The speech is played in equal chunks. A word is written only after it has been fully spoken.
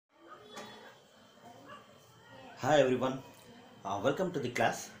Hi everyone, welcome to the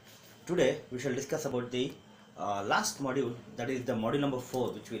class. Today we shall discuss about the last module, that is the module number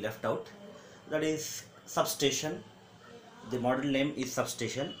 4 which we left out, that is substation. The module name is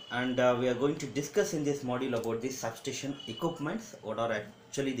substation, and we are going to discuss in this module about the substation equipments, what are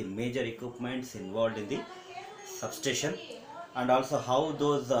actually the major equipments involved in the substation, and also how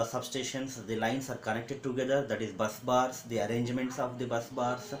those substations, the lines are connected together, that is bus bars, the arrangements of the bus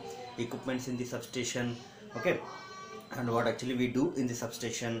bars, equipments in the substation. Okay, and what actually we do in the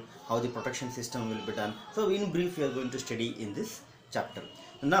substation, how the protection system will be done. So in brief we are going to study in this chapter.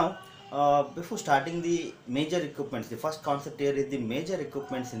 Now before starting the major equipments, the first concept here is the major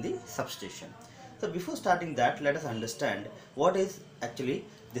equipments in the substation. So before starting that, let us understand what is actually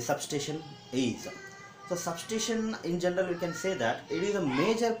the substation is. So substation in general, we can say that it is a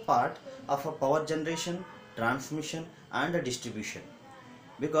major part of a power generation, transmission and a distribution,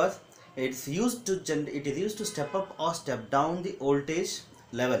 because it is used to step up or step down the voltage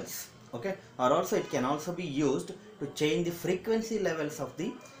levels. Okay, or also it can also be used to change the frequency levels of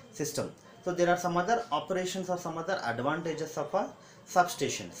the system. So there are some other operations or some other advantages of a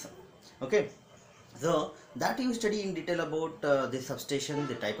substations. Okay, so that you study in detail about the substation,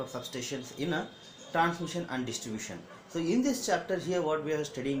 the type of substations in a transmission and distribution. So in this chapter here, what we are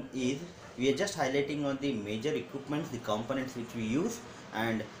studying is, we are just highlighting on the major equipments, the components which we use,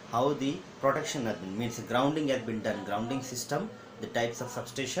 and how the protection has been, means grounding has been done, grounding system, the types of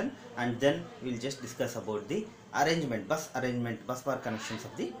substation, and then we'll just discuss about the arrangement, bus bar connections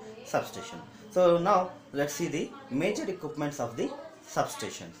of the substation. So now let's see the major equipments of the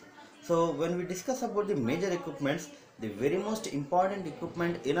substations. So when we discuss about the major equipments, the very most important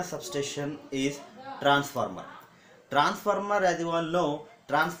equipment in a substation is transformer. Transformer, as you all know,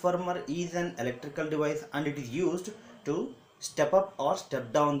 transformer is an electrical device and it is used to step up or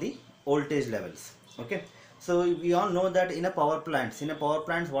step down the voltage levels. Okay, so we all know that in a power plants,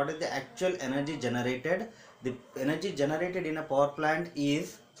 what is the actual energy generated? The energy generated in a power plant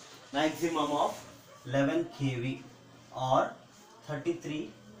is maximum of 11 kV or 33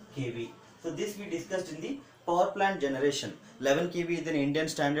 kV. So this we discussed in the power plant generation. 11 kV is an Indian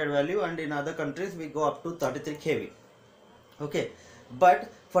standard value, and in other countries we go up to 33 kV. Okay,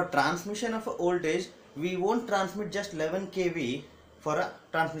 but for transmission of a voltage, we won't transmit just 11 kV for a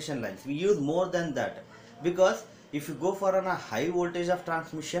transmission lines. We use more than that, because if you go for a high voltage of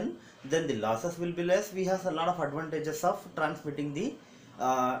transmission, then the losses will be less. We have a lot of advantages of transmitting the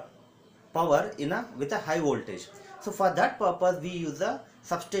power in with a high voltage. So for that purpose, we use the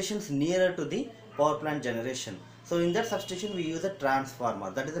substations nearer to the power plant generation. So in that substation we use a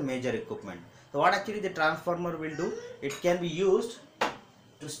transformer, that is a major equipment. So what actually the transformer will do, it can be used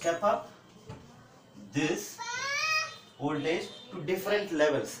to step up this voltage to different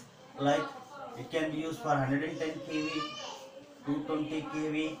levels, like it can be used for 110 kV, 220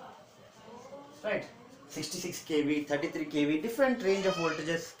 kV, right, 66 kV, 33 kV, different range of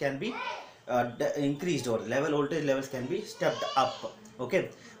voltages can be increased, or voltage levels can be stepped up. Okay,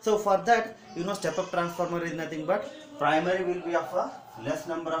 so for that, step up transformer is nothing but primary will be of a less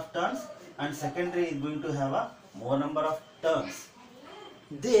number of turns and secondary is going to have a more number of turns.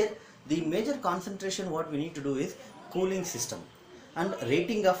 There the major concentration what we need to do is cooling system and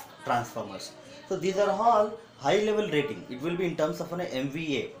rating of transformers. So these are all high level rating. It will be in terms of an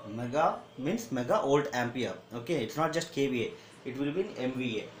MVA. Mega means mega volt ampere. Okay, it's not just kVA, it will be in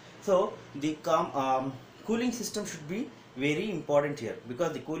MVA. So the cooling system should be very important here,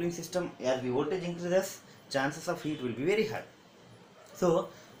 because the cooling system, as the voltage increases, chances of heat will be very high. So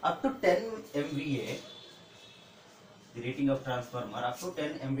up to 10 MVA, the rating of transformer, up to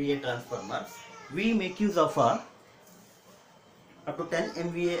 10 MVA transformer, we make use of a up to 10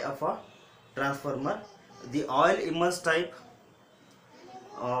 MVA of a transformer. The oil immerse type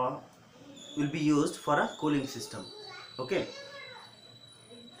will be used for a cooling system. Okay,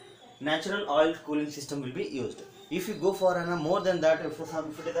 natural oil cooling system will be used. If you go for more than that, if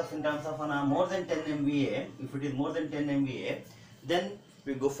it is in terms of more than 10 MVA, if it is more than 10 MVA, then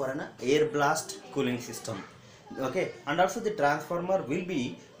we go for an air blast cooling system. Okay, and also the transformer will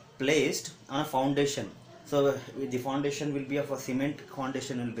be placed on a foundation. So the foundation will be of a cement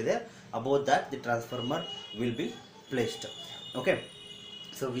foundation will be there. Above that, the transformer will be placed. Okay,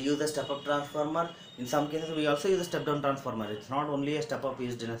 so we use a step up transformer. In some cases we also use a step down transformer. It's not only a step up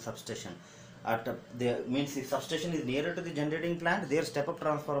used in a substation. Means if substation is nearer to the generating plant, their step up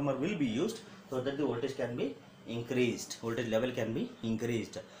transformer will be used, so that the voltage can be increased, voltage level can be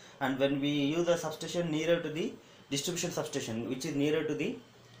increased. And when we use a substation nearer to the distribution substation, which is nearer to the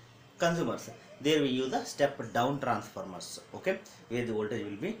consumers, there we use the step down transformers, okay, where the voltage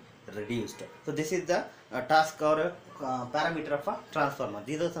will be reduced. So this is the task or parameter of a transformer.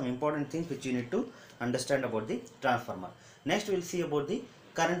 These are some important things which you need to understand about the transformer. Next we will see about the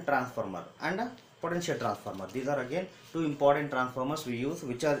current transformer and a potential transformer. These are again two important transformers we use,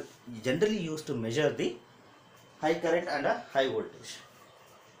 which are generally used to measure the high current and a high voltage.